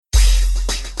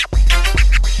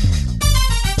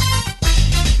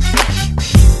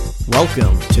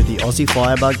Welcome to the Aussie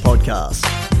Firebug Podcast,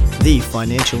 the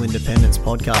financial independence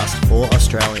podcast for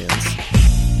Australians.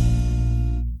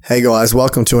 Hey guys,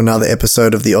 welcome to another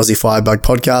episode of the Aussie Firebug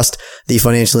Podcast, the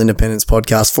financial independence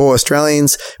podcast for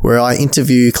Australians, where I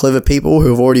interview clever people who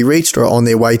have already reached or are on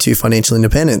their way to financial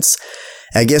independence.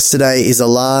 Our guest today is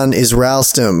Alon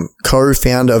Israelstam,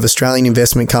 co-founder of Australian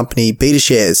investment company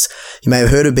BetaShares. You may have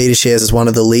heard of BetaShares as one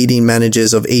of the leading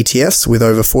managers of ETFs with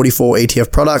over 44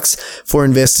 ETF products for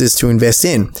investors to invest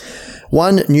in.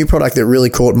 One new product that really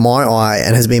caught my eye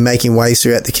and has been making waves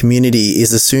throughout the community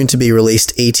is the soon-to-be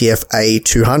released ETF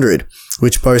A200,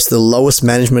 which boasts the lowest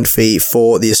management fee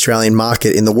for the Australian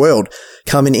market in the world,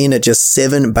 coming in at just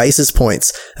 7 basis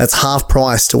points. That's half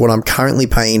price to what I'm currently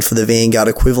paying for the Vanguard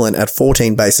equivalent at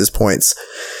 14 basis points.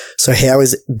 So how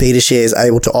is BetaShares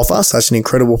able to offer such an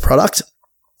incredible product?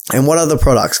 And what other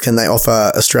products can they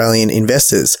offer Australian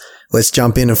investors? Let's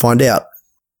jump in and find out.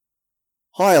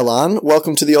 Hi, Alon.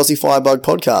 Welcome to the Aussie Firebug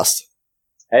Podcast.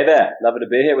 Hey there. Lovely to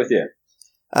be here with you.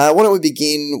 Why don't we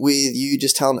begin with you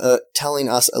just telling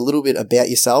us a little bit about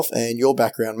yourself and your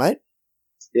background, mate?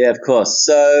 Yeah, of course.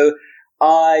 So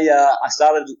I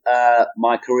started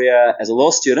my career as a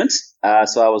law student.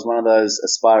 So I was one of those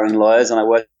aspiring lawyers, and I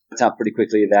worked out pretty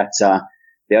quickly that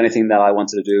the only thing that I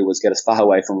wanted to do was get as far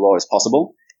away from law as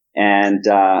possible. And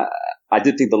I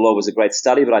did think the law was a great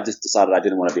study, but I just decided I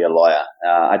didn't want to be a lawyer.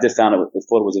 I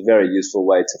thought it was a very useful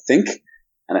way to think,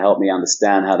 and it helped me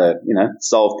understand how to,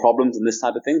 solve problems and this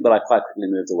type of thing. But I quite quickly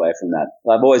moved away from that.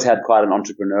 I've always had quite an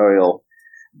entrepreneurial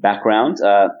background,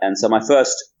 and so my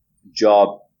first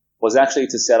job was actually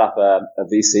to set up a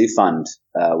VC fund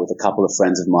with a couple of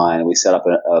friends of mine, and we set up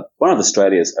one of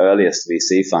Australia's earliest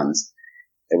VC funds.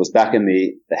 It was back in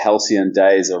the halcyon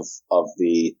days of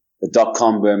the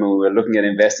dot-com boom, and we were looking at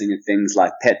investing in things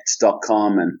like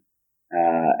Pets.com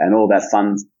and all those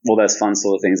fun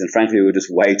sort of things. And frankly, we were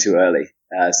just way too early.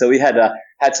 So we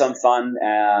had some fun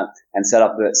and set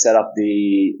up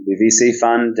the VC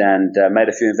fund and made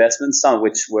a few investments, some of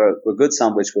which were good,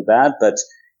 some of which were bad, but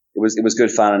it was good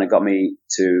fun, and it got me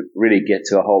to really get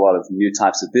to a whole lot of new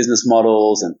types of business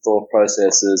models and thought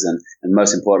processes, and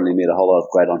most importantly, meet a whole lot of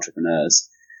great entrepreneurs.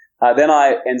 Then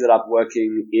I ended up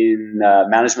working in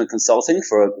management consulting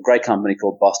for a great company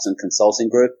called Boston Consulting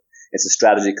Group. It's a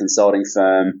strategy consulting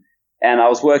firm. And I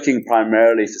was working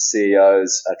primarily for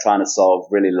CEOs trying to solve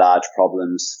really large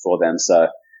problems for them. So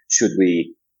should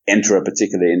we enter a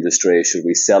particular industry? Should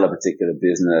we sell a particular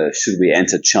business? Should we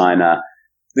enter China?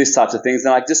 These types of things.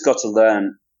 And I just got to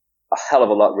learn a hell of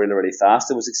a lot really, really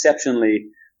fast. It was exceptionally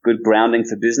good grounding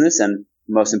for business, and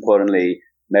most importantly,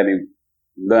 made me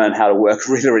learn how to work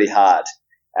really, really hard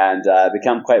and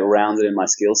become quite rounded in my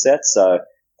skill set. So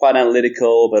quite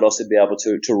analytical, but also be able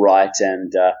to write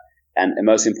and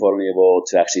most importantly of all,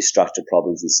 to actually structure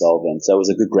problems and solve them. So it was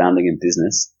a good grounding in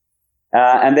business.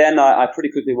 And then I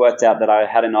pretty quickly worked out that I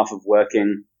had enough of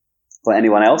working for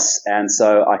anyone else. And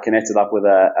so I connected up with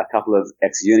a couple of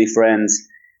ex-uni friends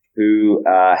who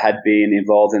had been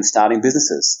involved in starting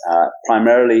businesses,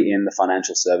 primarily in the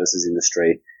financial services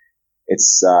industry.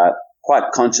 It's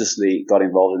quite consciously got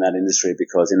involved in that industry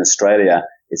because in Australia,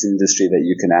 it's an industry that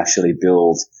you can actually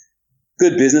build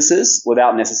good businesses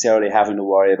without necessarily having to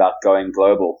worry about going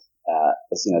global.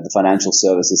 The financial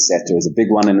services sector is a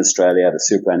big one in Australia. The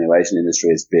superannuation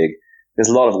industry is big. There's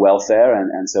a lot of welfare,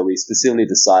 and so we specifically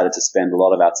decided to spend a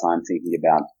lot of our time thinking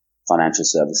about financial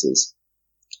services.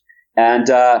 And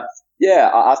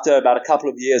after about a couple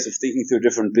of years of thinking through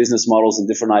different business models and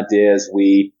different ideas,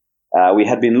 we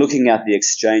had been looking at the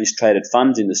exchange-traded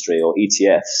funds industry, or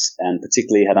ETFs, and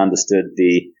particularly had understood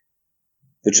the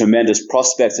tremendous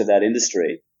prospects of that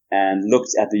industry, and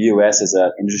looked at the US as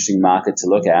an interesting market to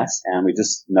look at. And we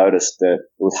just noticed that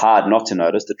it was hard not to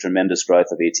notice the tremendous growth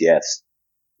of ETFs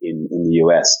in the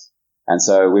US. And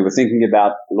so we were thinking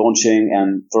about launching,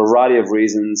 and for a variety of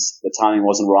reasons, the timing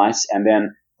wasn't right. And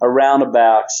then around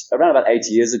about 8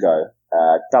 years ago,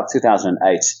 about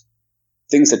 2008,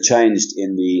 things had changed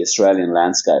in the Australian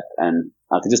landscape, and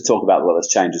I can just talk about what those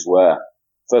changes were.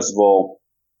 First of all,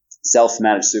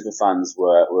 self-managed super funds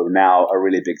were now a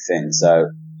really big thing, so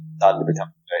started to become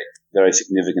a very, very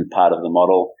significant part of the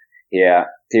model here.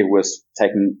 People were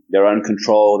taking their own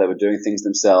control, they were doing things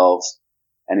themselves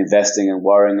and investing and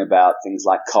worrying about things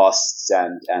like costs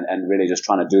and really just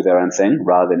trying to do their own thing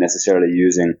rather than necessarily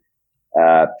using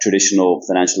traditional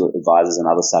financial advisors and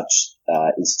other such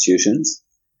institutions.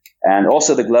 And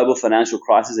also the global financial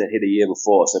crisis that hit a year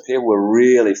before. So people were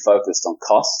really focused on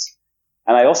costs.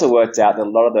 And I also worked out that a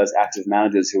lot of those active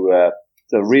managers who were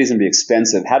reasonably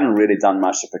expensive hadn't really done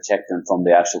much to protect them from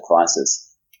the actual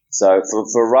crisis. So for a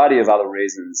variety of other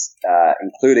reasons,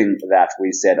 including that,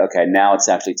 we said, okay, now it's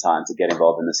actually time to get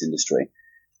involved in this industry.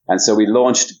 And so we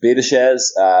launched BetaShares,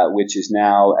 which is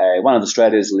now one of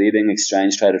Australia's leading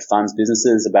exchange-traded funds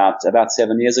businesses about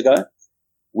 7 years ago,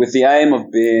 with the aim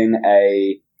of being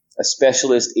a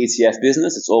specialist ETF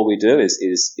business. It's all we do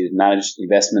is manage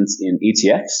investments in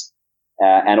ETFs.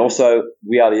 And also,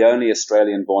 we are the only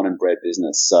Australian born and bred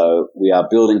business. So we are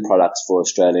building products for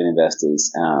Australian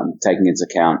investors, taking into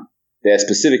account their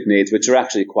specific needs, which are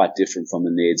actually quite different from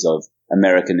the needs of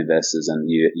American investors and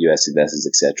US investors,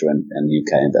 etc., and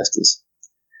UK investors.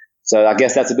 So I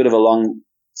guess that's a bit of a long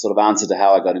sort of answer to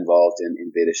how I got involved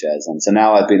in BetaShares. And so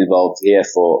now I've been involved here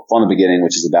from the beginning,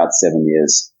 which is about 7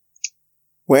 years.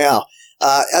 Wow.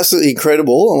 Absolutely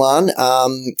incredible, Alon.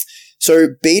 So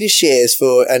BetaShares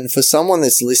for someone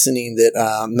that's listening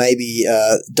that maybe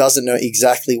doesn't know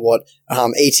exactly what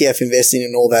ETF investing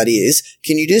and all that is,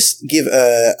 can you just give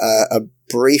a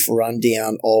brief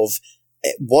rundown of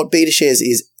what BetaShares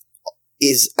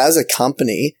is as a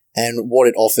company and what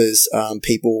it offers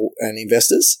people and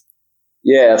investors?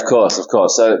 Yeah, of course.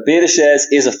 So BetaShares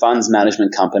is a funds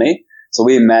management company. So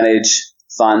we manage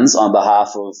funds on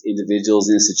behalf of individuals,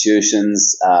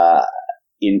 institutions,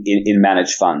 in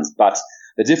managed funds. But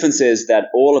the difference is that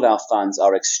all of our funds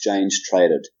are exchange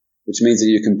traded, which means that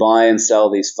you can buy and sell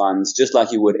these funds just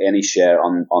like you would any share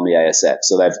on the ASX.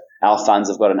 So our funds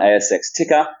have got an ASX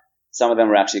ticker. Some of them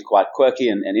are actually quite quirky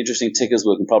and interesting tickers.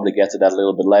 We can probably get to that a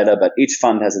little bit later, but each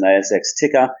fund has an ASX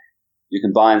ticker. You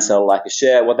can buy and sell like a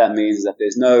share. What that means is that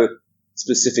there's no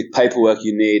specific paperwork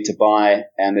you need to buy,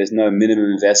 and there's no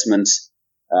minimum investment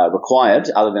required,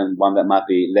 other than one that might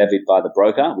be levied by the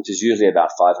broker, which is usually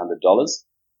about $500.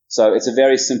 So it's a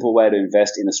very simple way to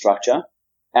invest in a structure.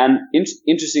 And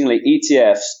interestingly,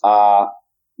 ETFs are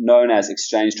known as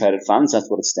exchange-traded funds. That's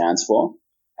what it stands for.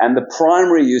 And the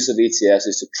primary use of ETFs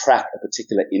is to track a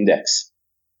particular index.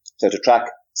 So to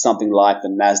track something like the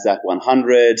NASDAQ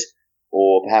 100,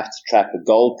 or perhaps to track the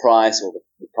gold price or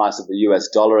the price of the US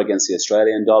dollar against the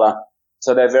Australian dollar.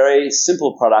 So they're very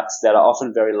simple products that are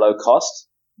often very low cost,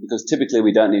 because typically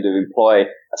we don't need to employ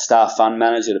a staff fund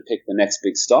manager to pick the next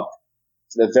big stock.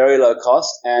 So they're very low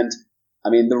cost. And I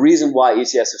mean, the reason why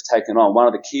ETFs have taken on, one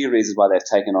of the key reasons why they've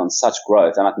taken on such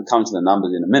growth, and I can come to the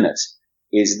numbers in a minute,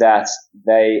 is that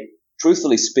they,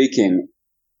 truthfully speaking,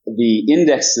 the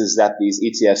indexes that these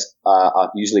ETFs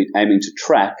are usually aiming to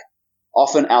track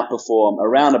often outperform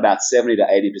around about 70 to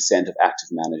 80% of active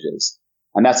managers.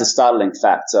 And that's a startling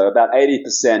fact. So about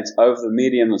 80% over the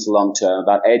medium to long term,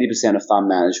 about 80% of fund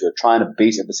managers who are trying to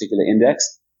beat a particular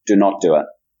index do not do it.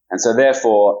 And so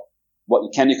therefore,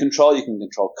 what can you control? You can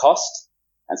control cost.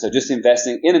 And so just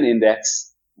investing in an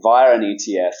index via an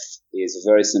ETF is a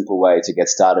very simple way to get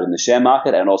started in the share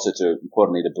market, and also to,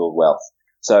 importantly, to build wealth.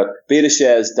 So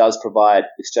BetaShares does provide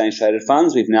exchange-traded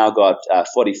funds. We've now got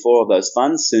 44 of those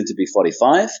funds, soon to be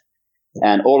 45.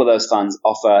 And all of those funds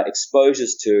offer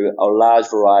exposures to a large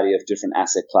variety of different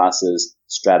asset classes,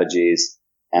 strategies,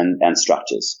 and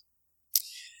structures.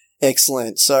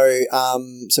 Excellent. So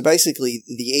basically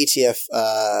the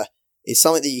ETF is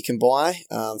something that you can buy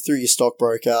through your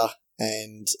stockbroker,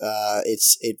 and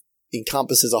it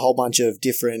encompasses a whole bunch of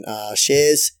different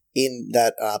shares in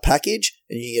that package,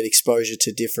 and you get exposure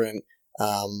to different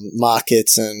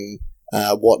markets and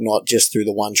whatnot just through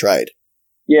the one trade.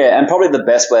 Yeah, and probably the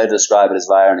best way to describe it is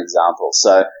via an example.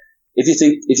 So if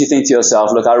you think to yourself,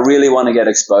 look, I really want to get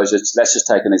exposure to, let's just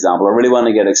take an example. I really want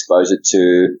to get exposure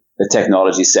to the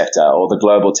technology sector or the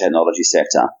global technology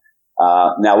sector.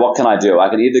 Now, what can I do? I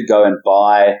can either go and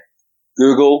buy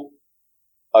Google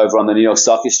over on the New York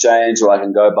Stock Exchange, or I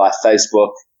can go buy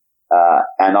Facebook,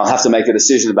 and I'll have to make a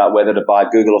decision about whether to buy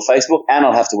Google or Facebook, and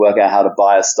I'll have to work out how to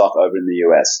buy a stock over in the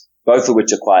US, both of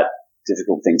which are quite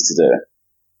difficult things to do.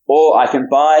 Or I can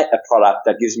buy a product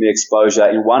that gives me exposure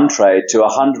in one trade to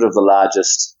 100 of the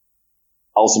largest,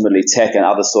 ultimately tech and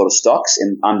other sort of stocks.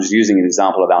 And I'm just using an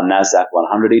example of our NASDAQ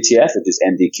 100 ETF, which is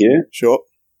NDQ. Sure.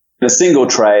 In a single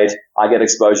trade, I get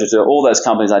exposure to all those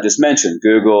companies I just mentioned,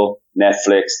 Google,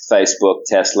 Netflix, Facebook,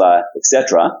 Tesla,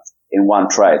 etc., in one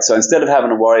trade. So instead of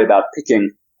having to worry about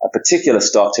picking a particular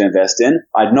stock to invest in,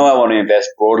 I know I want to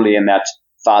invest broadly in that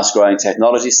fast-growing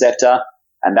technology sector,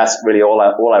 and that's really all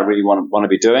I really want to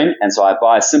be doing. And so I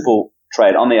buy a simple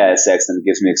trade on the ASX, and it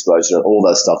gives me exposure to all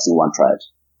those stocks in one trade.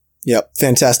 Yep,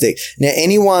 fantastic. Now,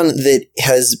 anyone that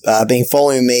has been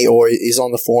following me or is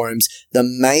on the forums, the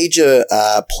major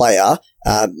player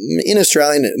in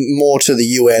Australia, more to the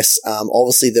US,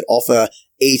 obviously, that offer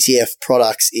ETF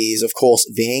products is, of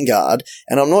course, Vanguard.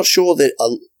 And I'm not sure that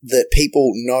that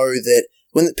people know that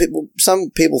some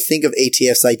people think of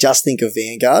ETFs, they just think of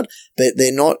Vanguard, but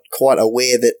they're not quite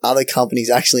aware that other companies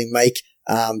actually make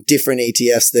different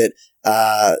ETFs that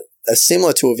are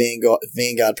similar to a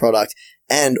Vanguard product,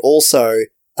 and also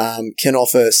can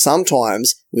offer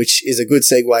sometimes, which is a good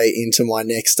segue into my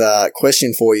next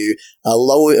question for you, a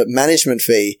lower management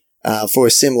fee for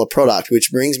a similar product,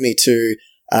 which brings me to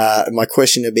my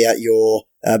question about your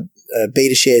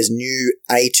BetaShares new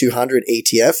A200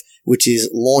 ETF, which is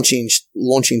launching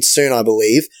soon, I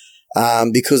believe,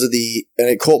 and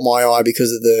it caught my eye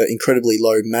because of the incredibly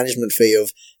low management fee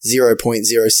of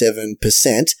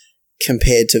 0.07%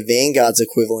 compared to Vanguard's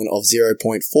equivalent of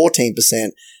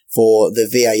 0.14% for the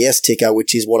VAS ticker,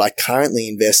 which is what I currently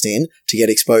invest in to get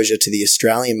exposure to the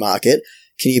Australian market.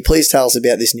 Can you please tell us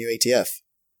about this new ETF?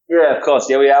 Yeah, of course.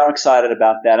 Yeah, we are excited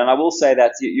about that. And I will say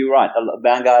that you're right.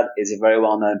 Vanguard is a very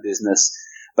well-known business.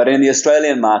 But in the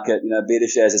Australian market,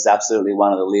 BetaShares is absolutely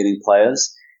one of the leading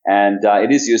players. And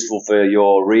it is useful for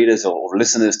your readers or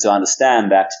listeners to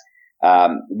understand that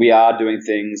we are doing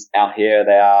things out here.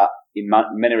 They are, in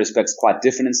many respects, quite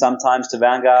different sometimes to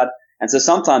Vanguard. And so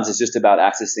sometimes it's just about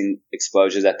accessing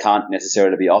exposures that can't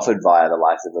necessarily be offered via the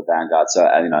likes of a Vanguard. So,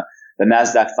 the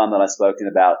NASDAQ fund that I've spoken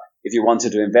about, if you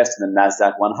wanted to invest in the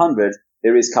NASDAQ 100,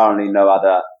 there is currently no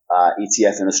other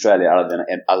ETF in Australia other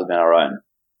than our own.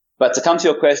 But to come to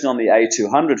your question on the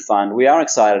A200 fund, we are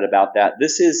excited about that.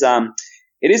 This is,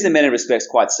 it is in many respects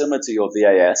quite similar to your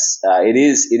VAS. It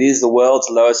is the world's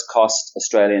lowest cost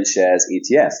Australian shares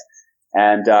ETF.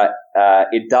 And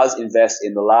it does invest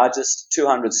in the largest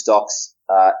 200 stocks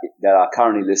that are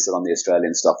currently listed on the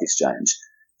Australian Stock Exchange.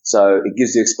 So it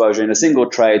gives you exposure in a single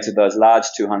trade to those large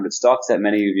 200 stocks that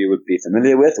many of you would be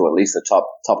familiar with, or at least the top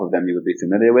of them you would be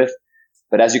familiar with.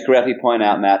 But as you correctly point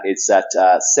out, Matt, it's at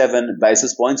 7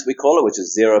 basis points, we call it, which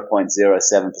is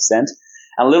 0.07%.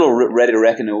 And a little ready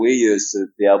reckoner we use to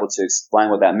be able to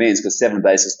explain what that means, because 7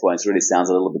 basis points really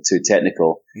sounds a little bit too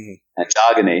technical and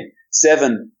jargony.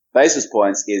 7 basis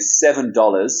points is $7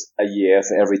 a year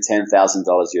for every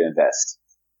 $10,000 you invest.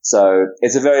 So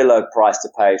it's a very low price to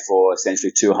pay for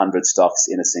essentially 200 stocks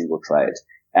in a single trade.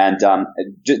 And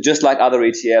just like other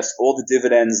ETFs, all the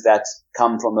dividends that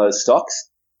come from those stocks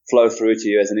flow through to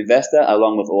you as an investor,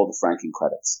 along with all the franking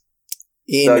credits.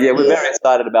 We're very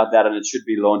excited about that, and it should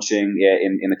be launching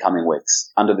in the coming weeks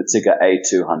under the ticker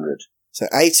A200. So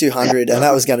A200, and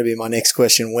that was going to be my next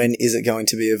question. When is it going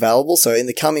to be available? So in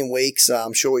the coming weeks,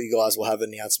 I'm sure you guys will have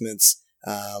announcements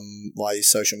via your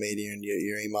social media and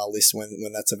your email list when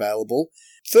that's available.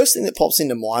 First thing that pops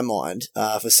into my mind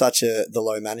for the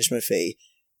low management fee,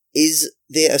 is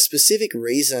there a specific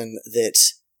reason that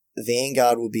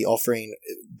Vanguard will be offering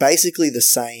basically the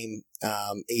same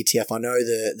ETF? I know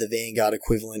the Vanguard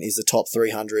equivalent is the top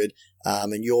 300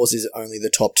 and yours is only the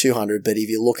top 200, but if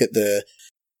you look at the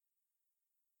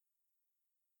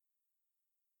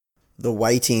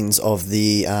weightings of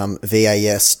the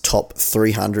VAS top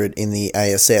 300 in the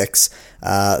ASX,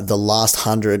 the last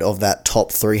 100 of that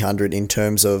top 300 in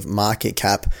terms of market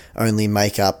cap only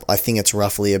make up, I think it's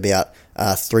roughly about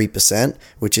 3%,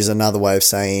 which is another way of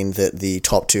saying that the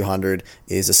top 200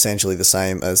 is essentially the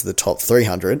same as the top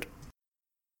 300.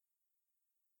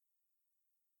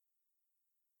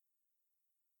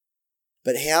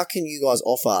 But how can you guys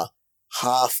offer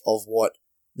half of what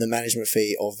the management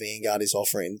fee of Vanguard is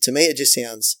offering? To me, it just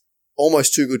sounds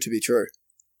almost too good to be true.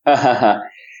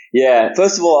 Yeah.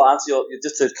 First of all,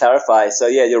 just to clarify. So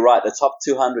yeah, you're right. The top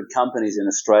 200 companies in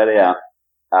Australia,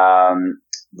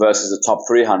 versus the top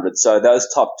 300. So those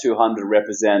top 200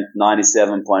 represent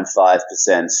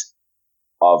 97.5%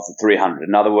 of the 300.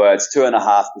 In other words,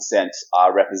 2.5%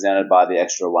 are represented by the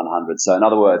extra 100. So in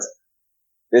other words,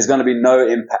 there's going to be no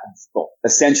impact,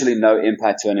 essentially no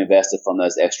impact to an investor from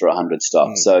those extra 100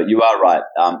 stocks. So you are right.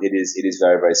 It is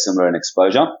very, very similar in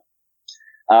exposure.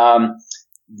 How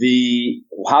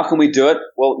can we do it?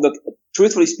 Well, look,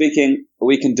 truthfully speaking,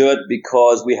 we can do it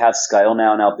because we have scale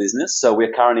now in our business. So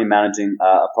we're currently managing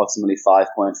approximately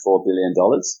 $5.4 billion.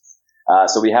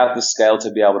 So we have the scale to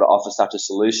be able to offer such a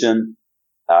solution.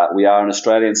 We are an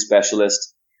Australian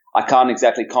specialist. I can't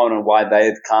exactly comment on why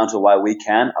they can't or why we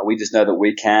can. We just know that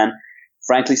we can.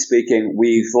 Frankly speaking,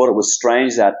 we thought it was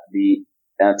strange that and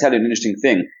I'll tell you an interesting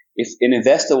thing. If an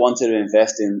investor wanted to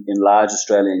invest in large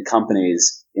Australian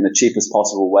companies in the cheapest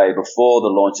possible way before the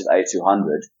launch of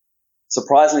A200,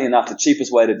 surprisingly enough, the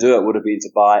cheapest way to do it would have been to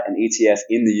buy an ETF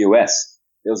in the US.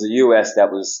 There was a US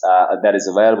that is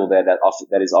available there that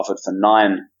is offered for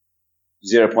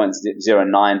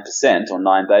 0.09% or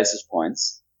 9 basis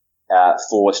points.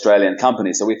 For Australian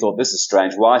companies. So we thought, this is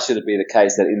strange. Why should it be the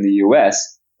case that in the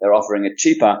US, they're offering a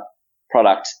cheaper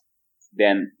product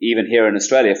than even here in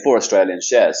Australia for Australian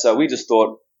shares. So we just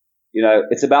thought,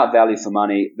 it's about value for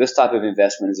money. This type of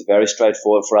investment is very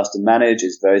straightforward for us to manage.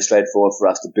 It's very straightforward for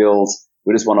us to build.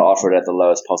 We just want to offer it at the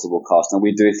lowest possible cost. And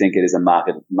we do think it is a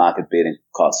market beating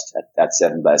cost at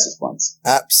 7 basis points.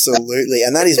 Absolutely.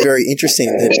 And that is very interesting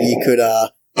that you could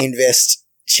invest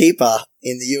cheaper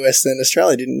in the US than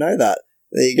Australia. Didn't know that.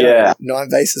 There you go. Yeah. 9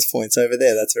 basis points over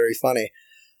there. That's very funny.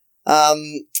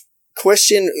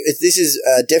 Question, this has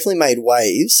definitely made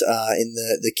waves in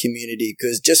the community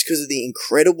because of the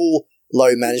incredible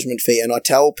low management fee. And I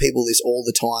tell people this all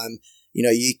the time.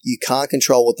 You can't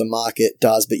control what the market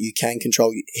does, but you can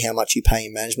control how much you pay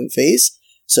in management fees.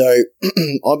 So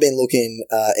I've been looking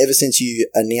ever since you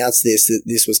announced that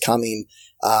this was coming.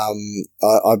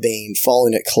 I've been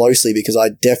following it closely because I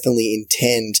definitely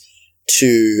intend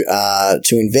to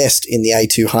invest in the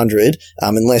A200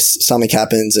 unless something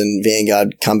happens and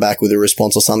Vanguard come back with a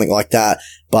response or something like that.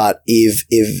 But if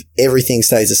everything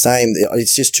stays the same,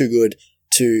 it's just too good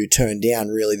to turn down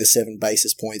really the 7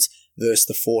 basis points versus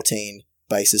the 14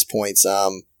 basis points.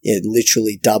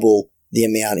 Literally double the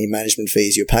amount in management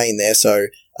fees you're paying there. So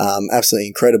absolutely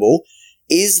incredible.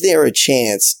 Is there a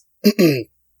chance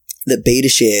that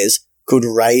BetaShares could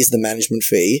raise the management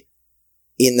fee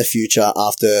in the future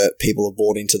after people have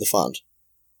bought into the fund?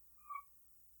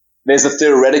 There's a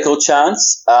theoretical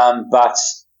chance, but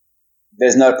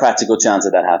there's no practical chance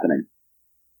of that happening.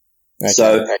 Okay.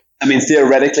 So,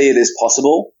 theoretically it is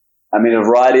possible. A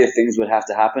variety of things would have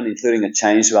to happen, including a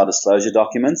change to our disclosure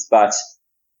documents, but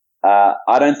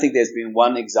I don't think there's been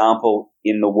one example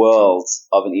in the world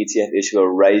of an ETF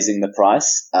issuer raising the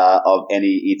price of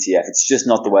any ETF. It's just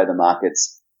not the way the market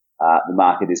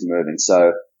is moving.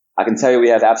 So I can tell you we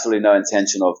have absolutely no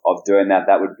intention of doing that.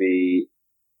 That would be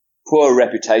poor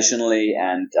reputationally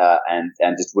and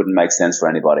just wouldn't make sense for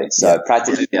anybody. So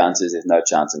practically the answer is there's no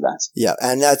chance of that. Yeah.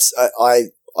 And that's,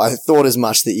 I thought as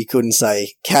much that you couldn't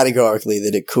say categorically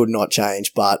that it could not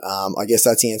change, but I guess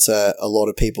that's the answer a lot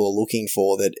of people are looking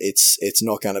for, that it's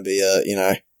not going to be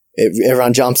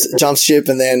everyone jumps ship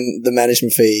and then the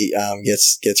management fee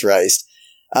gets raised.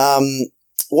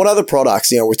 What other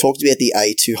products? We talked about the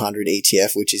A200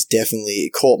 ETF, which is definitely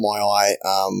caught my eye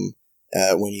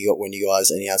when you guys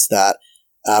announced that.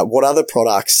 What other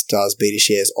products does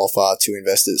BetaShares offer to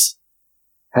investors?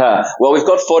 Well, we've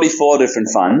got 44 different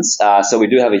funds, so we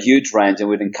do have a huge range, and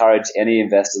we'd encourage any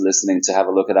investor listening to have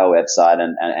a look at our website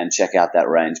and check out that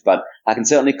range. But I can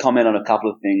certainly comment on a couple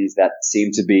of things that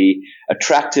seem to be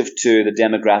attractive to the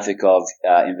demographic of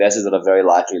investors that are very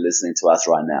likely listening to us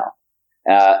right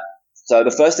now. So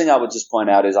the first thing I would just point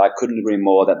out is I couldn't agree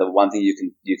more that the one thing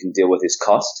you can deal with is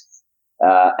cost,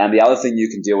 and the other thing you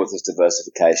can deal with is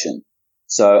diversification.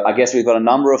 So I guess we've got a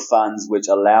number of funds which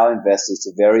allow investors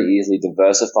to very easily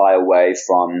diversify away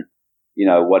from,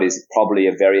 what is probably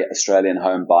a very Australian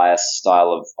home bias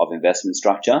style of investment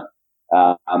structure.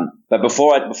 But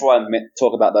before I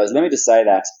talk about those, let me just say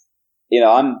that,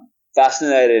 I'm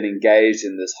fascinated and engaged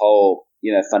in this whole,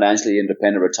 financially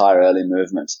independent retire early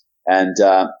movement. And,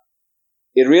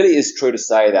 it really is true to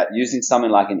say that using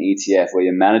something like an ETF where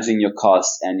you're managing your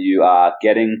costs and you are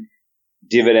getting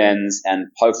dividends and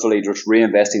hopefully just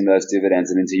reinvesting those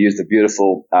dividends, to use the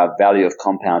beautiful value of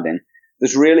compounding,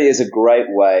 this really is a great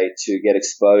way to get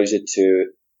exposure to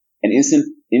an instant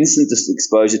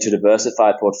exposure to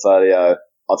diversified portfolio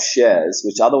of shares,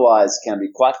 which otherwise can be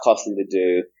quite costly to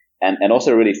do and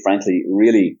also really, frankly,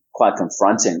 really quite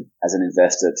confronting as an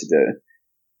investor to do.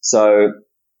 So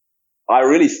I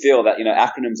really feel that,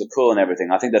 acronyms are cool and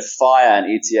everything. I think that FIRE and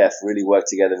ETF really work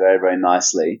together very, very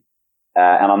nicely.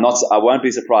 And I won't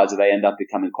be surprised if they end up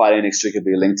becoming quite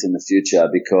inextricably linked in the future,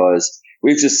 because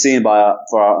we've just seen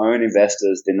for our own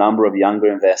investors, the number of younger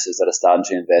investors that are starting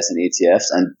to invest in ETFs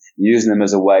and using them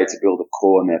as a way to build a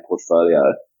core in their portfolio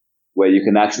where you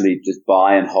can actually just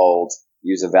buy and hold,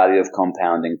 use a value of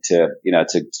compounding to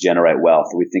generate wealth.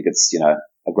 We think it's,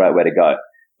 a great way to go.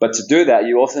 But to do that,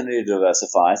 you also need to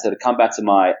diversify. So to come back to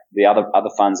the other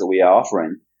funds that we are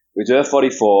offering, we do have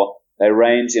 44. They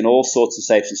range in all sorts of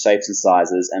shapes and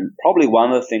sizes. And probably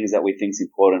one of the things that we think is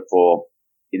important for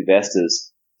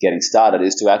investors getting started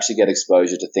is to actually get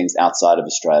exposure to things outside of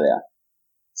Australia.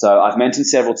 So I've mentioned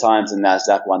several times the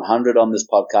NASDAQ 100 on this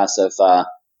podcast so far.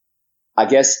 I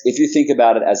guess if you think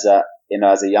about it as a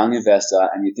young investor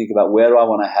and you think about where do I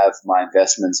want to have my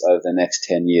investments over the next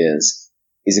 10 years,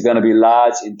 is it going to be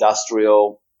large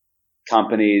industrial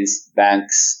companies,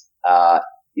 banks, that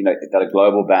are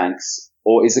global banks?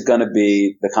 Or is it going to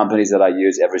be the companies that I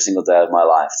use every single day of my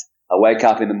life? I wake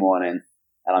up in the morning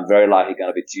and I'm very likely going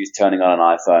to be turning on an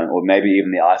iPhone, or maybe even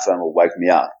the iPhone will wake me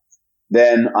up.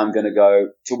 Then I'm going to go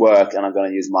to work and I'm going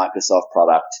to use Microsoft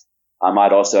product. I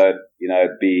might also,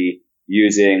 be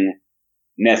using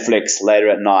Netflix later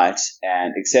at night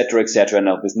and et cetera, et cetera. And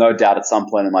there's no doubt at some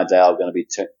point in my day, I'm going to be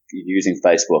using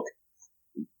Facebook.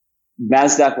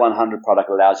 NASDAQ 100 product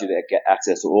allows you to get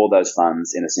access to all those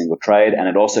funds in a single trade. And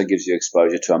it also gives you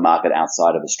exposure to a market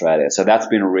outside of Australia. So that's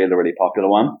been a really, really popular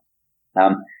one.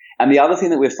 And the other thing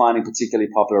that we're finding particularly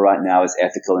popular right now is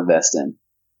ethical investing.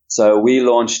 So we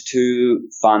launched 2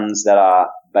 funds that are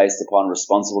based upon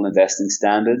responsible investing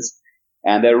standards.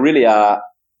 And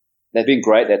they've been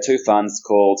great. They're 2 funds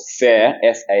called FAIR,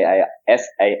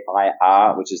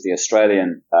 F-A-I-R, which is the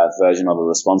Australian version of a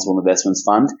responsible investments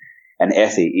fund, and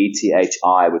ETHI,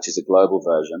 E-T-H-I, which is a global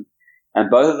version. And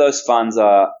both of those funds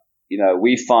are,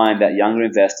 we find that younger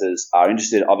investors are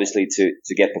interested, obviously,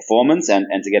 to get performance and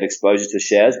to get exposure to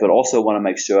shares, but also want to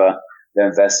make sure they're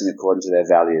investing according to their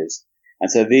values. And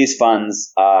so these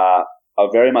funds are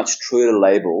very much true to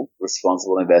label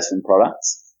responsible investment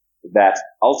products that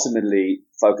ultimately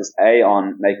focus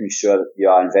on making sure that you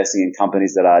are investing in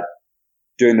companies that are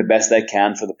doing the best they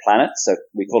can for the planet. So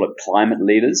we call it climate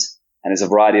leaders. And there's a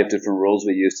variety of different rules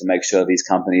we use to make sure these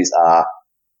companies are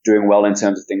doing well in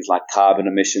terms of things like carbon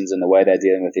emissions and the way they're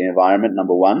dealing with the environment,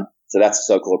 number one. So that's a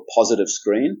so-called positive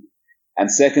screen.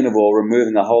 And second of all,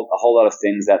 removing a whole lot of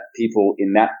things that people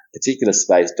in that particular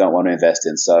space don't want to invest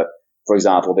in. So, for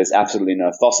example, there's absolutely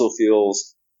no fossil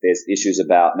fuels. There's issues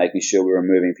about making sure we're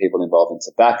removing people involved in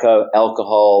tobacco,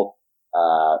 alcohol,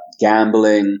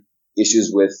 gambling,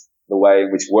 issues with the way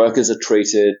in which workers are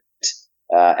treated.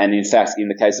 And in fact, in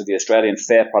the case of the Australian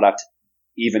FAIR product,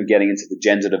 even getting into the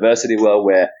gender diversity world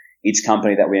where each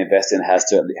company that we invest in has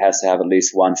to have at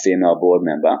least one female board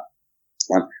member.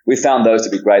 We found those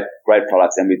to be great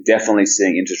products, and we're definitely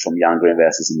seeing interest from younger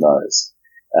investors in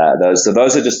those. So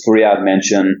those are just 3 I'd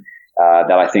mention,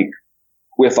 that I think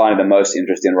we're finding the most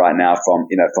interest in right now from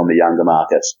the younger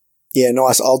market. Yeah,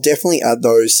 nice. I'll definitely add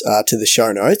those to the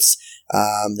show notes.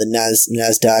 The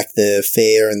NASDAQ, the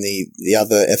FAIR, and the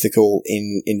other ethical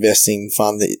investing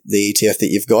fund, the ETF that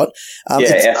you've got.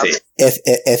 ETHI.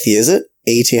 ETHI, is it?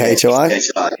 E-T-H-I?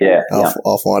 Yeah.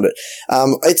 I'll find it.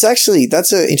 It's actually,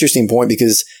 that's an interesting point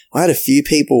because I had a few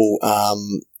people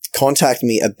contact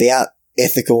me about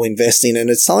ethical investing, and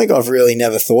it's something I've really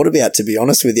never thought about, to be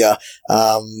honest with you.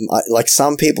 Like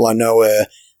some people I know are,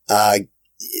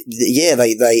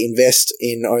 they invest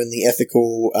in only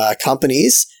ethical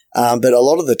companies, but a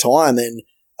lot of the time, and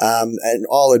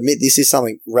I'll admit this is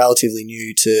something relatively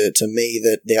new to me,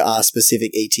 that there are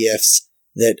specific ETFs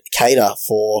that cater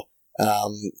for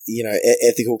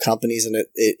ethical companies, and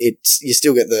it's you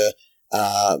still get the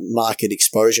market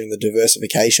exposure and the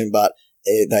diversification, but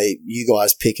you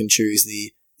guys pick and choose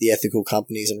the ethical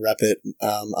companies and wrap it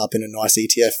up in a nice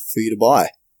ETF for you to buy.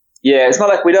 Yeah, it's not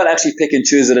like we don't actually pick and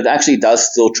choose it. It actually does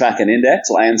still track an index,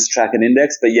 or aims to track an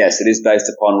index, but yes, it is based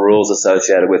upon rules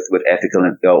associated with ethical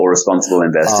or responsible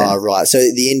investing. Right. So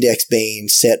the index being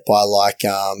set by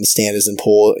Standards &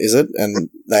 Poor's, is it? And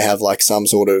they have some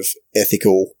sort of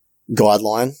ethical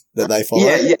guideline that they follow?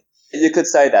 Yeah. You could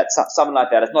say that, something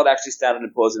like that. It's not actually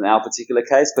Standard & Poor's in our particular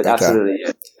case, but absolutely.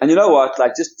 Yeah. And you know what?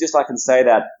 Just I can say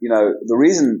that, the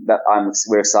reason that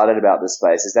we're excited about this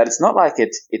space is that it's not like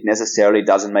it necessarily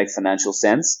doesn't make financial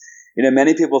sense.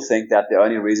 Many people think that the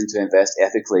only reason to invest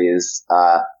ethically is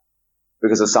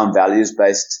because of some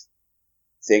values-based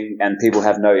thing, and people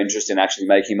have no interest in actually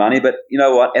making money. But you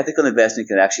know what? Ethical investing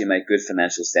can actually make good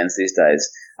financial sense these days.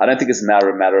 I don't think it's a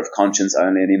matter of conscience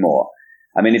only anymore.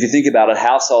 I mean, if you think about it,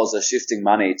 households are shifting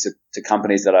money to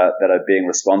companies that are being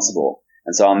responsible.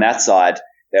 And so on that side,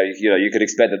 you could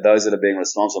expect that those that are being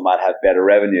responsible might have better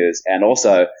revenues. And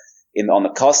also on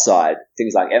the cost side,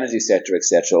 things like energy sector, et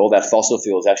cetera, all that fossil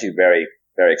fuel is actually very,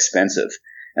 very expensive.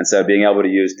 And so being able to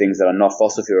use things that are not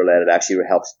fossil fuel related actually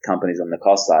helps companies on the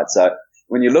cost side. So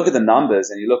when you look at the numbers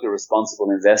and you look at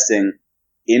responsible investing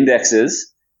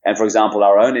indexes, and for example,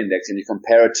 our own index, and you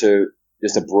compare it to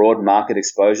just a broad market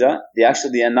exposure,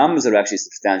 the numbers are actually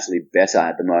substantially better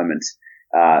at the moment,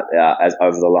 as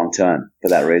over the long term for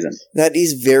that reason. That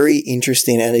is very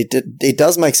interesting, and it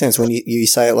does make sense when you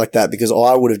say it like that, because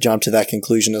I would have jumped to that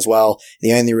conclusion as well.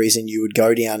 The only reason you would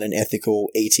go down an ethical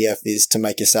ETF is to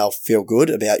make yourself feel good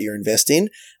about your investing.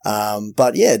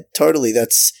 But yeah, totally.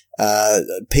 That's,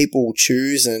 people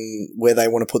choose and where they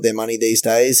want to put their money these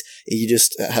days. You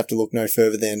just have to look no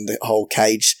further than the whole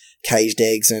caged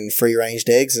eggs and free ranged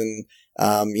eggs. And,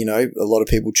 a lot of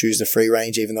people choose the free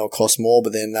range even though it costs more,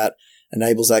 but then that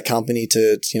enables that company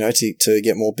to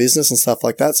get more business and stuff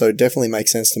like that. So it definitely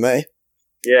makes sense to me.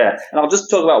 Yeah. And I'll just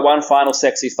talk about one final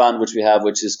sexy fund which we have,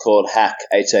 which is called HACK,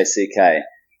 H-A-C-K.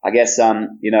 I guess,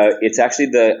 it's actually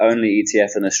the only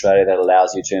ETF in Australia that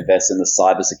allows you to invest in the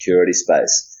cybersecurity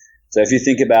space. So if you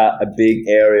think about a big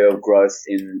area of growth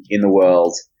in the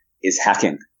world is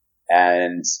hacking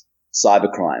and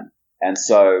cybercrime. And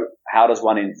so how does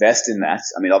one invest in that?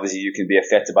 I mean, obviously you can be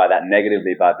affected by that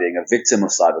negatively by being a victim of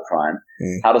cybercrime.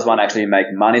 How does one actually make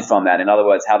money from that? In other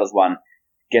words, how does one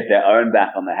get their own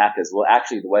back on the hackers? Well,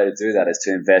 actually the way to do that is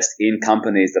to invest in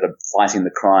companies that are fighting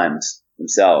the crimes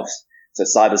themselves. So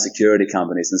cybersecurity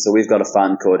companies. And so we've got a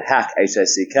fund called HACK,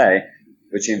 H-A-C-K,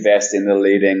 which invests in the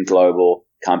leading global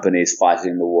companies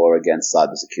fighting the war against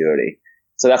cybersecurity.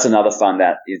 So that's another fund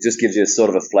that it just gives you sort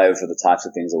of a flavor for the types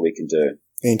of things that we can do.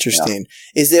 Interesting.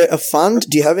 Yeah. Is there a fund?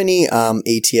 Do you have any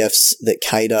ETFs that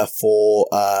cater for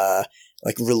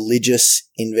like religious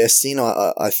investing?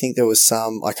 I think there was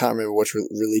some. I can't remember which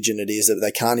religion it is, that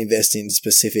they can't invest in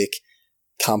specific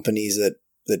companies that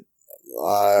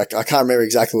I can't remember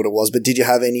exactly what it was. But did you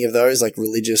have any of those, like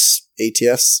religious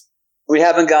ETFs? We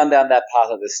haven't gone down that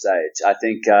path at this stage. I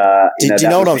think. Do you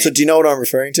know what I'm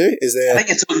referring to? Is there? I think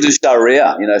it's talking to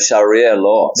Sharia. Sharia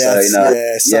law. Something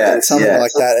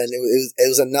like that. And it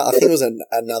was another. I think it was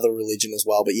another religion as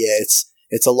well. But yeah,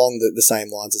 it's along the same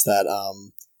lines as that.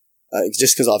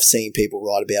 Just because I've seen people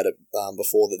write about it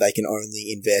before, that they can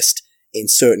only invest in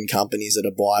certain companies that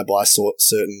abide by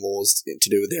certain laws to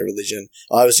do with their religion.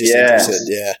 I was just interested.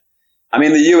 Yeah. I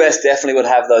mean, the US definitely would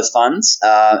have those funds.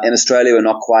 In Australia, we're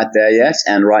not quite there yet.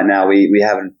 And right now we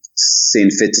haven't seen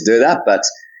fit to do that, but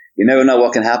you never know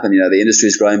what can happen. The industry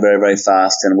is growing very, very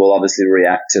fast, and we'll obviously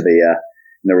react to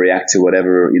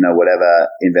whatever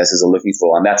investors are looking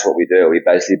for. And that's what we do. We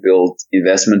basically build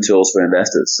investment tools for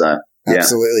investors. So, yeah.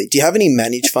 Absolutely. Do you have any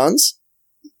managed funds?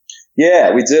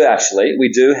 Yeah, we do actually. We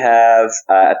do have,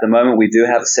 at the moment, we do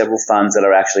have several funds that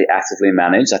are actually actively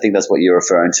managed. I think that's what you're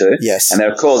referring to. Yes. And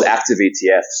they're called active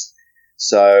ETFs.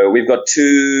 So we've got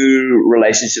 2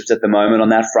 relationships at the moment on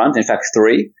that front. In fact,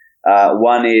 3.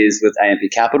 One is with AMP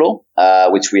Capital,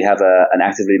 which we have an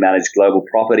actively managed global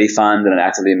property fund and an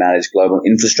actively managed global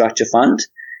infrastructure fund.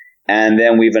 And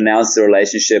then we've announced a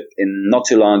relationship not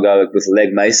too long ago with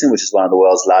Legg Mason, which is one of the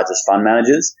world's largest fund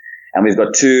managers. And we've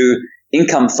got 2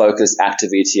 income-focused active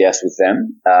ETFs with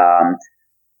them.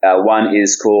 One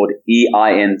is called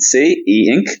EINC,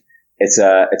 E-Inc. It's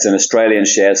an Australian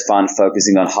shares fund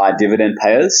focusing on high dividend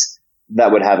payers.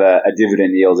 That would have a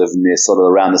dividend yield of near sort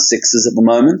of around the 6s at the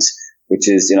moment, which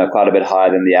is, quite a bit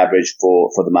higher than the average for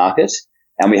the market.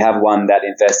 And we have one that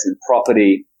invests in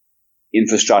property,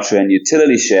 infrastructure, and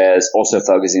utility shares, also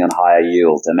focusing on higher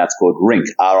yield, and that's called RINC,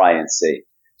 R-I-N-C.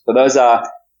 So those are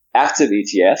active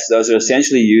ETFs. Those are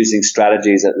essentially using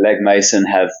strategies that Legg Mason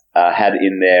have had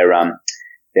in their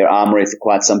armory for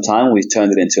quite some time. We've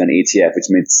turned it into an ETF, which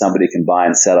means somebody can buy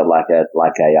and sell it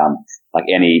like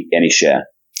any share.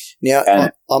 Now,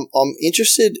 I'm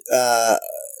interested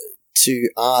to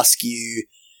ask you,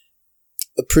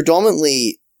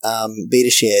 predominantly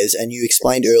beta shares, and you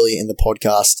explained earlier in the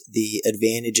podcast the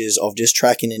advantages of just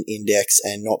tracking an index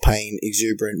and not paying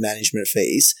exuberant management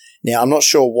fees. Now, I'm not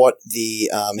sure what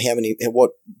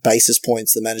what basis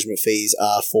points the management fees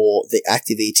are for the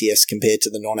active ETFs compared to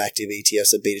the non-active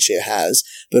ETFs that BetaShare has,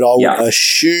 but I would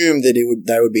assume that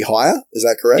they would be higher. Is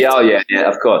that correct? Yeah,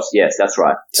 of course. Yes, that's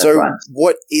right.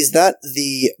 What is that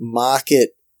the market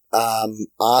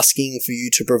asking for you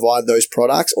to provide those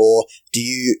products, or do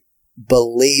you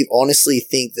honestly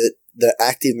think that the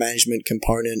active management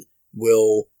component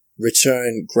will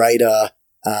return greater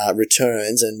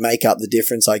returns and make up the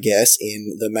difference, I guess,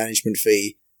 in the management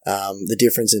fee, the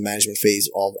difference in management fees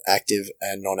of active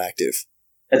and non-active?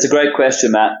 That's a great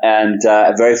question, Matt, and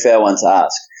a very fair one to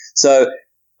ask. So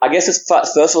I guess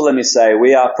first of all, let me say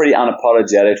we are pretty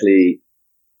unapologetically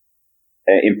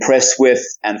impressed with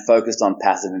and focused on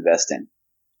passive investing.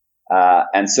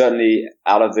 And certainly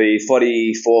out of the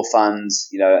 44 funds,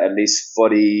 at least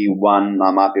 41,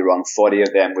 I might be wrong, 40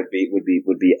 of them would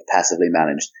be passively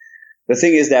managed. The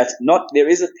thing is that there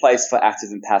is a place for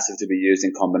active and passive to be used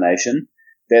in combination.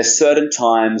 There's certain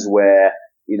times where,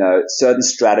 certain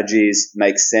strategies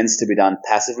make sense to be done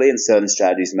passively and certain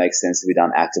strategies make sense to be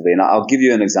done actively. And I'll give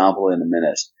you an example in a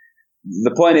minute.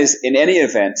 The point is, in any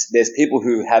event, there's people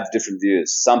who have different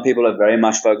views. Some people are very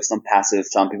much focused on passive.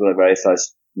 Some people are very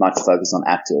much focused on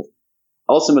active.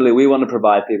 Ultimately, we want to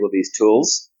provide people these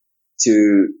tools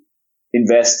to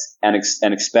invest and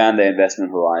expand their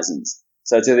investment horizons.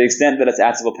 So to the extent that it's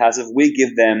active or passive, we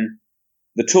give them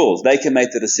the tools. They can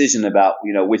make the decision about,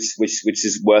 which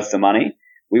is worth the money.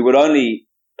 We would only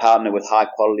partner with high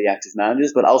quality active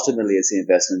managers, but ultimately it's the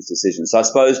investment's decision. So I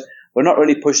suppose we're not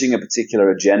really pushing a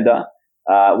particular agenda.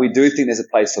 We do think there's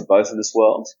a place for both in this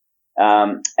world.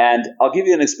 And I'll give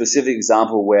you a specific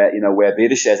example where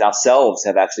BetaShares ourselves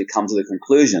have actually come to the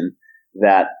conclusion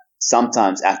that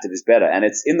sometimes active is better. And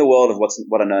it's in the world of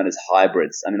what are known as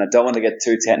hybrids. I mean, I don't want to get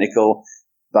too technical,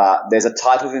 but there's a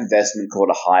type of investment called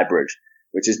a hybrid,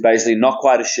 which is basically not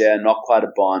quite a share, not quite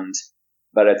a bond,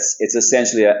 but it's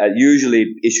essentially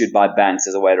usually issued by banks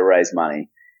as a way to raise money.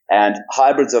 And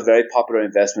hybrids are a very popular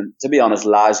investment, to be honest,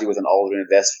 largely with an older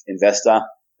investor.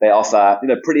 They offer,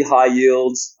 pretty high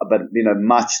yields, but,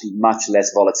 much, much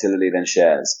less volatility than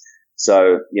shares.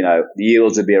 So, the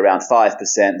yields would be around 5%.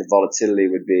 The volatility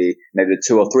would be maybe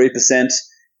 2 or 3%.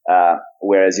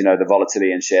 Whereas, the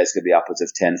volatility in shares could be upwards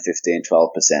of 10, 15, 12%.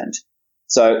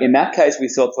 So in that case, we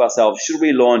thought to ourselves, should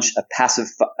we launch a passive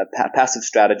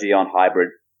strategy on hybrid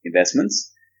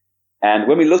investments? And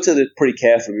when we looked at it pretty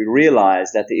carefully, we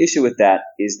realized that the issue with that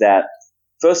is that,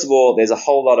 first of all, there's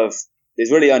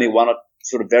really only one or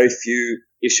sort of very few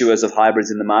issuers of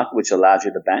hybrids in the market, which are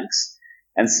largely the banks.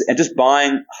 And just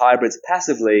buying hybrids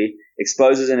passively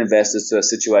exposes an investor to a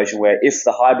situation where if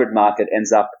the hybrid market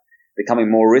ends up becoming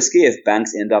more risky, if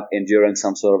banks end up enduring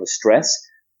some sort of a stress,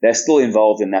 they're still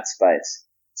involved in that space.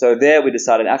 So there we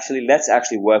decided let's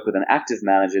work with an active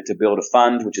manager to build a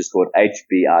fund, which is called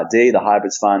HBRD, the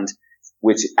Hybrids Fund,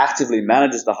 which actively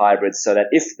manages the hybrids so that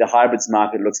if the hybrids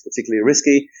market looks particularly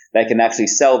risky, they can actually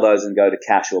sell those and go to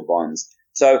cash or bonds.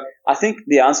 So I think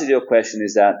the answer to your question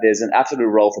is that there's an absolute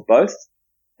role for both.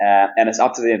 And it's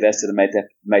up to the investor to make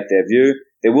their view.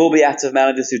 There will be active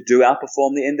managers who do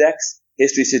outperform the index.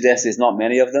 History suggests there's not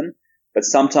many of them, but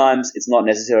sometimes it's not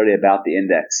necessarily about the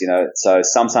index, So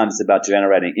sometimes it's about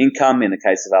generating income in the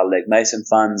case of our Legg Mason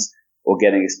funds or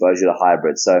getting exposure to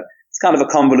hybrids. So it's kind of a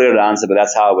convoluted answer, but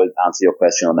that's how I would answer your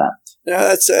question on that. No,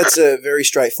 that's a very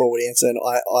straightforward answer, and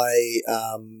I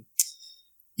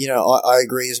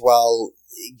agree as well.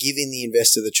 Giving the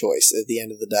investor the choice at the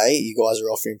end of the day, you guys are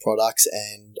offering products,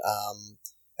 and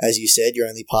as you said, you're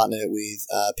only partnered with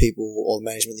people or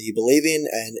management that you believe in,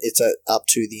 and it's up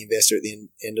to the investor at the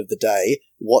end of the day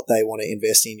what they want to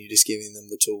invest in. You're just giving them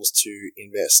the tools to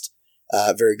invest.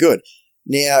 Very good.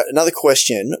 Now, another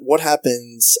question. What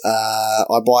happens,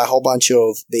 I buy a whole bunch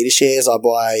of BetaShares, I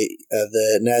buy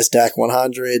the NASDAQ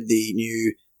 100, the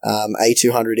new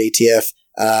A200 ETF,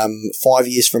 5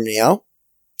 years from now,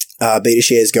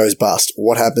 BetaShares goes bust.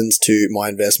 What happens to my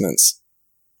investments?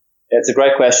 It's a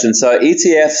great question. So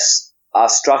ETFs are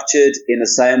structured in the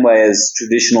same way as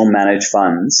traditional managed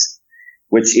funds,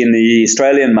 which in the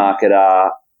Australian market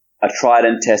are a tried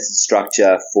and tested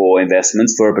structure for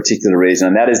investments for a particular reason.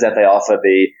 And that is that they offer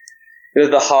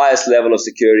the highest level of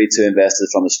security to investors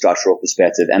from a structural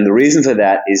perspective. And the reason for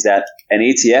that is that an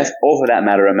ETF, or for that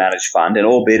matter, a managed fund, and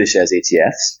all BetaShares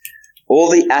ETFs, all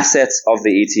the assets of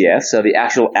the ETF, so the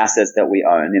actual assets that we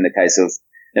own, in the case of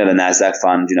the NASDAQ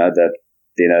fund,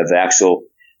 the actual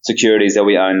securities that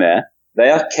we own there,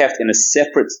 they are kept in a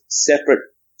separate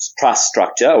trust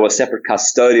structure, or a separate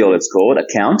custodial, it's called,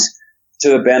 account, to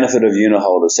the benefit of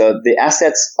unitholders. So the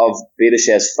assets of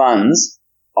BetaShares funds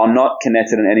are not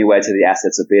connected in any way to the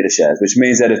assets of BetaShares, which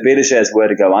means that if BetaShares were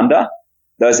to go under,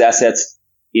 those assets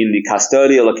in the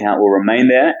custodial account will remain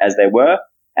there as they were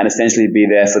and essentially be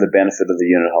there for the benefit of the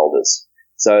unitholders.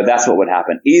 So that's what would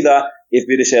happen. Either if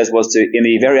BetaShares was to, in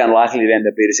the very unlikely event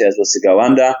that BetaShares was to go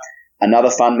under, another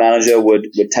fund manager would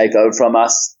take over from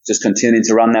us, just continuing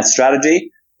to run that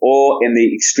strategy. Or in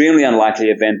the extremely unlikely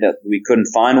event that we couldn't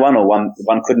find one, or one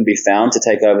couldn't be found to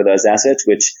take over those assets,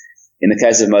 which in the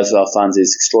case of most of our funds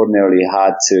is extraordinarily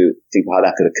hard to think how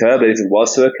that could occur. But if it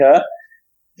was to occur,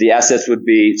 the assets would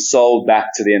be sold back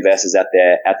to the investors at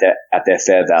their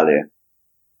fair value.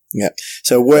 Yeah.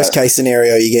 So worst case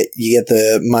scenario, you get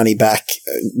the money back,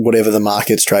 whatever the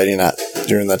market's trading at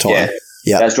during the time.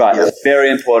 Yeah. That's right. Yeah.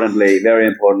 Very importantly,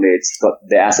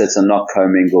 the assets are not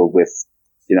commingled with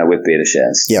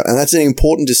BetaShares. Yeah, and that's an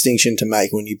important distinction to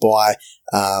make when you buy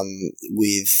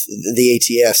with the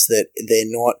ETFs, that they're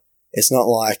not. It's not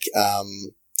like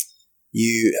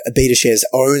BetaShares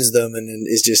owns them and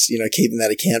is just keeping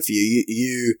that account for you.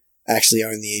 You actually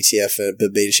own the ETF,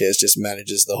 but BetaShares just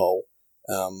manages the whole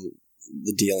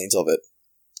the dealings of it.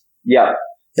 Yeah,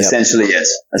 essentially yes.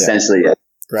 Essentially yes.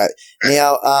 Great.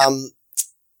 Now,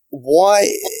 why?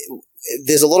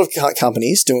 There's a lot of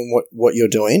companies doing what you're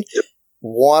doing. Yep.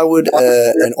 Why would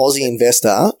an Aussie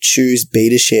investor choose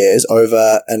BetaShares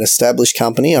over an established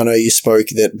company? I know you spoke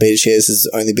that BetaShares has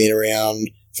only been around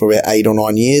for about 8 or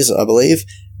 9 years, I believe.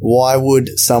 Why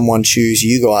would someone choose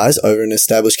you guys over an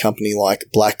established company like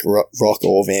BlackRock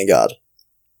or Vanguard?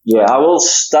 Yeah, I will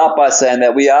start by saying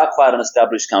that we are quite an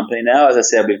established company now. As I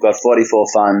said, we've got 44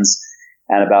 funds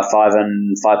and about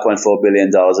 $5.4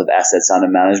 billion of assets under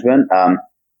management.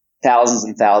 Thousands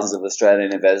and thousands of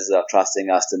Australian investors are trusting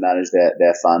us to manage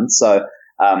their funds. So,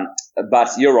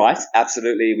 but you're right.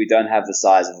 Absolutely. We don't have the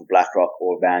size of a BlackRock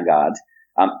or Vanguard.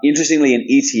 Interestingly, in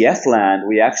ETF land,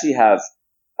 we actually have,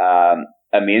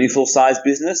 a meaningful size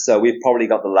business. So we've probably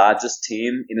got the largest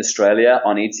team in Australia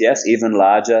on ETFs, even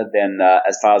larger than,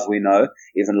 as far as we know,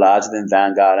 even larger than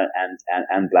Vanguard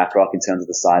and BlackRock in terms of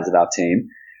the size of our team.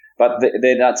 But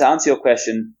to answer your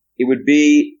question, it would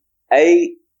be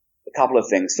a couple of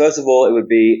things. First of all, it would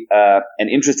be an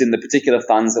interest in the particular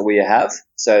funds that we have.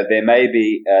 So there may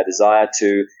be a desire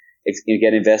to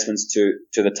get investments to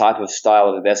the type of style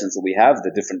of investments that we have,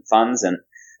 the different funds, and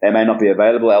they may not be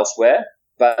available elsewhere.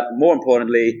 But more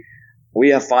importantly, we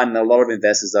have found a lot of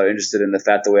investors that are interested in the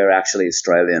fact that we're actually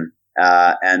Australian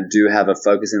and do have a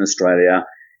focus in Australia.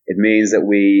 It means that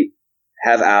we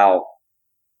have our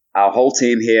whole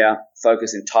team here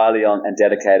focused entirely on and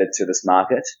dedicated to this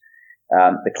market.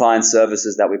 The client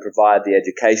services that we provide, the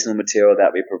educational material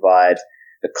that we provide,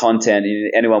 the content.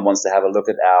 Anyone wants to have a look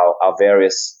at our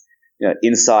various,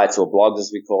 insights or blogs, as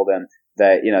we call them.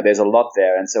 There's a lot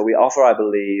there. And so we offer, I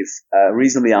believe, a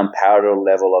reasonably unparalleled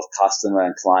level of customer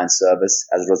and client service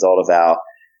as a result of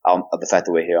the fact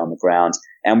that we're here on the ground.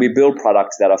 And we build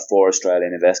products that are for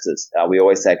Australian investors. We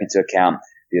always take into account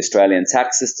the Australian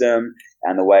tax system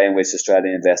and the way in which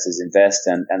Australian investors invest.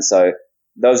 And so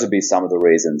those would be some of the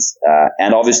reasons.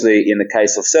 And obviously, in the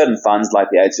case of certain funds like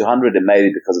the A200, it may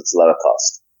be because it's lower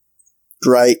cost.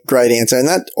 Great answer. And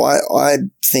that, I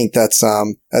think that's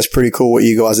pretty cool what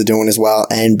you guys are doing as well,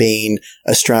 and being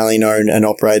Australian owned and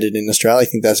operated in Australia. I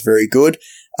think that's very good.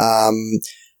 From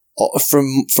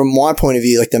my point of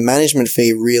view, like, the management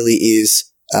fee really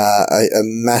is a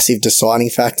massive deciding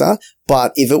factor.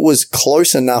 But if it was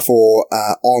close enough or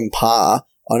on par,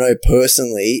 I know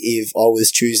personally, if I was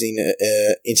choosing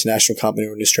an international company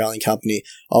or an Australian company,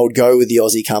 I would go with the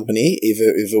Aussie company if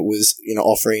it was,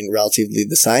 offering relatively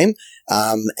the same.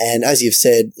 And as you've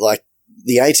said, like,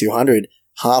 the A200,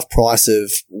 half price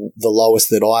of the lowest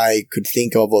that I could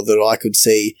think of or that I could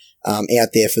see out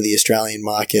there for the Australian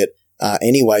market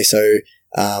anyway. So,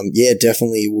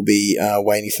 definitely will be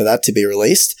waiting for that to be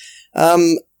released.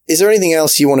 Is there anything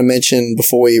else you want to mention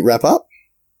before we wrap up?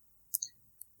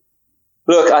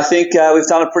 Look, I think we've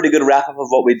done a pretty good wrap-up of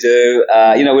what we do.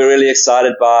 We're really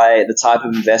excited by the type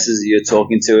of investors that you're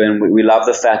talking to, and we love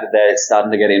the fact that they're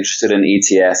starting to get interested in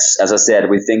ETFs. As I said,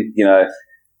 we think, the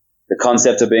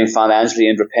concept of being financially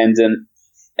independent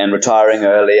and retiring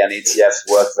early and ETFs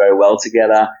work very well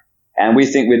together. And we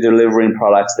think we're delivering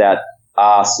products that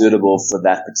are suitable for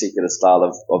that particular style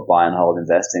of buy and hold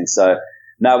investing. So,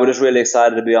 no, we're just really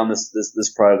excited to be on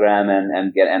this program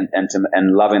and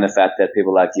loving the fact that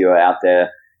people like you are out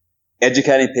there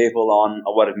educating people on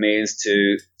what it means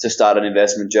to start an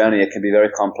investment journey. It can be very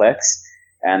complex.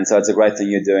 And so it's a great thing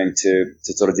you're doing to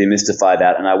sort of demystify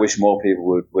that. And I wish more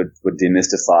people would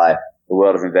demystify the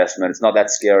world of investment. It's not that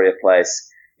scary a place.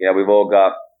 We've all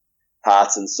got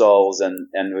hearts and souls and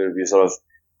we're sort of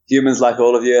humans like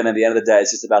all of you, and at the end of the day,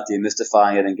 it's just about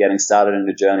demystifying it and getting started in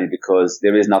the journey, because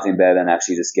there is nothing better than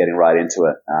actually just getting right into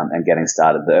it and getting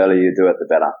started. The earlier you do it, the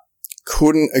better.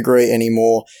 Couldn't agree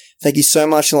anymore. Thank you so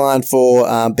much, Ilan, for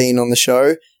being on the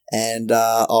show. And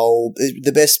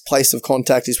the best place of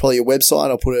contact is probably your website.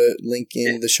 I'll put a link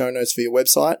in the show notes for your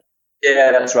website.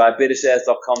 Yeah, that's right.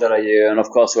 betashares.com.au. And of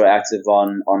course, we're active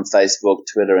on Facebook,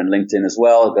 Twitter, and LinkedIn as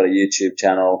well. I've got a YouTube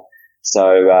channel.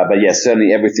 So, but yes,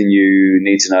 certainly everything you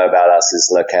need to know about us is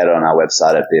located on our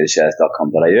website at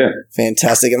betashares.com.au.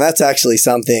 Fantastic. And that's actually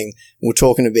something we're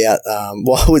talking about.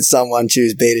 Why would someone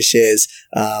choose BetaShares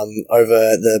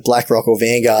over the BlackRock or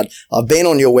Vanguard? I've been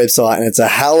on your website and it's a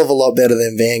hell of a lot better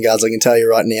than Vanguard's. I can tell you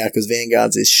right now, because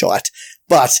Vanguard's is shite.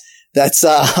 But that's,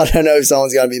 I don't know if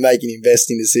someone's going to be making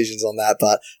investing decisions on that,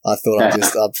 but I thought I'd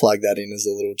plug that in as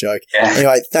a little joke. Yeah.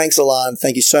 Anyway, thanks, Ilan.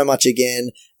 Thank you so much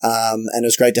again. And it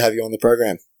was great to have you on the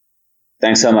program.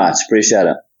 Thanks so much. Appreciate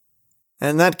it.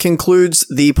 And that concludes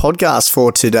the podcast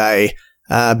for today.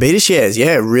 BetaShares,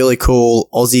 really cool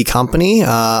Aussie company.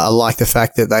 I like the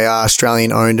fact that they are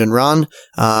Australian owned and run.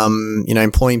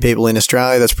 Employing people in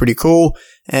Australia, that's pretty cool.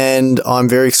 And I'm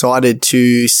very excited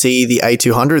to see the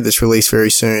A200 that's released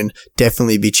very soon.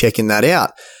 Definitely be checking that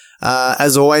out.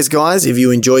 As always, guys, if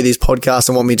you enjoy this podcast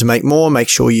and want me to make more, make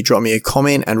sure you drop me a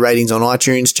comment and ratings on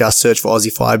iTunes. Just search for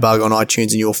Aussie Firebug on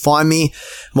iTunes and you'll find me.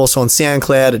 I'm also on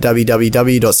SoundCloud at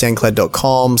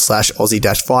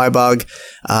www.soundcloud.com/Aussie-Firebug.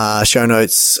 Show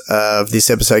notes of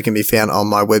this episode can be found on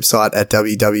my website at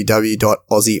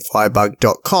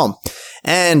www.aussiefirebug.com.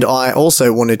 And I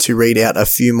also wanted to read out a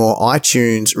few more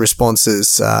iTunes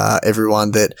responses,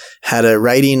 everyone that had a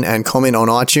rating and comment on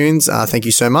iTunes. Thank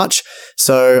you so much.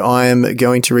 So I'm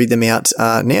going to read them out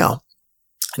now.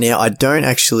 Now, I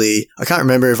can't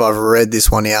remember if I've read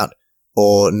this one out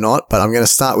or not, but I'm going to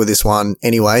start with this one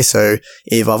anyway. So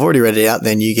if I've already read it out,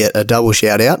 then you get a double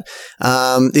shout out.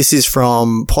 This is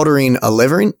from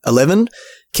Pottering11.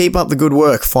 Keep up the good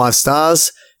work. 5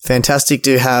 stars. Fantastic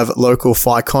to have local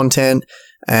FI content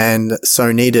and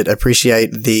so needed.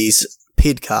 Appreciate these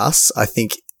podcasts. I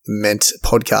think meant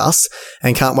podcasts,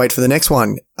 and can't wait for the next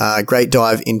one. Great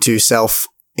dive into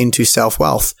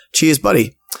self-wealth. Cheers,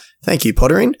 buddy. Thank you,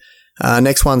 Pottering.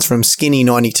 Next one's from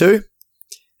Skinny92.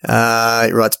 He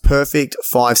writes, perfect,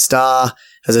 5-star.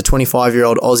 As a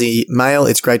 25-year-old Aussie male,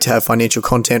 it's great to have financial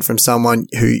content from someone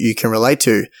who you can relate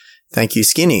to. Thank you,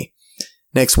 Skinny.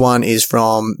 Next one is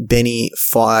from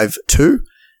Benny52.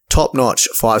 Top notch,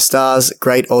 5 stars.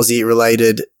 Great Aussie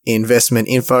related investment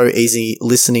info. Easy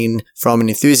listening from an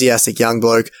enthusiastic young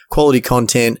bloke. Quality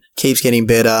content. Keeps getting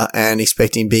better and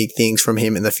expecting big things from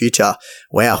him in the future.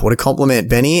 Wow, what a compliment,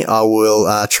 Benny. I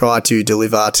will try to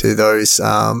deliver to those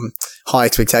high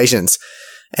expectations.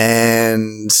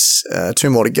 And 2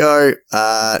 more to go.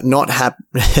 Not happy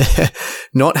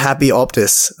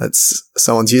Optus. That's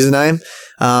someone's username.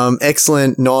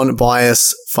 Excellent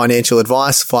non-bias financial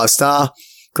advice. 5-star.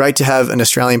 Great to have an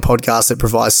Australian podcast that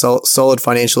provides solid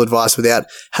financial advice without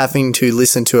having to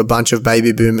listen to a bunch of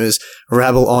baby boomers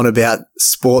rabble on about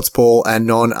sports ball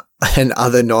and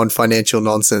other non-financial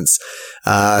nonsense.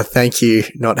 Thank you,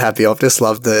 Not Happy Optus.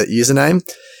 Love the username.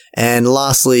 And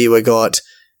lastly, we got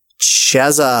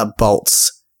Shazza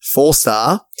Bolts,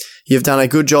 4-star. You've done a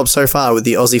good job so far with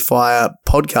the Aussie Fire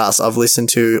podcast. I've listened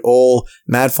to all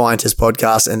Mad Fientist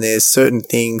podcasts, and there's certain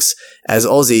things as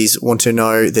Aussies want to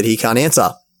know that he can't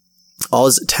answer.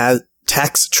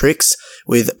 Tax tricks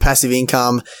with passive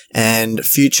income and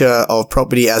future of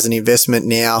property as an investment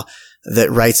now that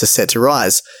rates are set to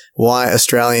rise. Why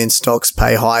Australian stocks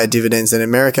pay higher dividends than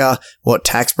America, what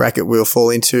tax bracket we'll fall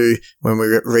into when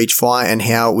we reach FI, and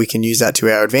how we can use that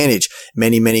to our advantage.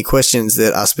 Many, many questions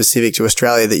that are specific to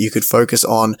Australia that you could focus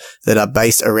on that are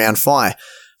based around FI.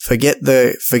 Forget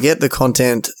the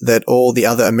content that all the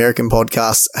other American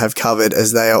podcasts have covered,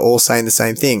 as they are all saying the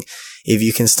same thing. If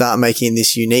you can start making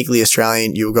this uniquely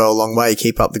Australian, you'll go a long way.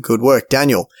 Keep up the good work.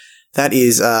 Daniel. That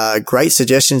is great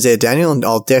suggestions there, Daniel, and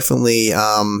I'll definitely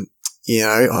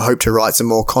I hope to write some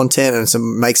more content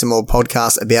and make some more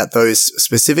podcasts about those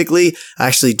specifically. I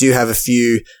actually do have a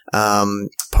few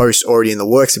posts already in the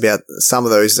works about some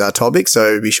of those topics,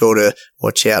 so be sure to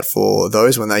watch out for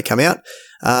those when they come out.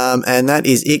 And that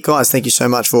is it, guys. Thank you so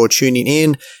much for tuning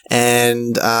in,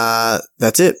 and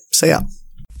that's it. See ya.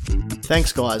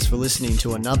 Thanks, guys, for listening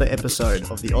to another episode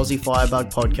of the Aussie Firebug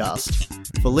podcast.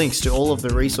 For links to all of the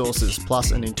resources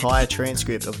plus an entire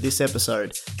transcript of this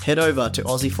episode, head over to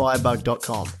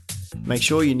aussiefirebug.com. Make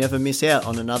sure you never miss out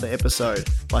on another episode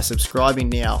by subscribing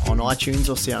now on iTunes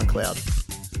or SoundCloud.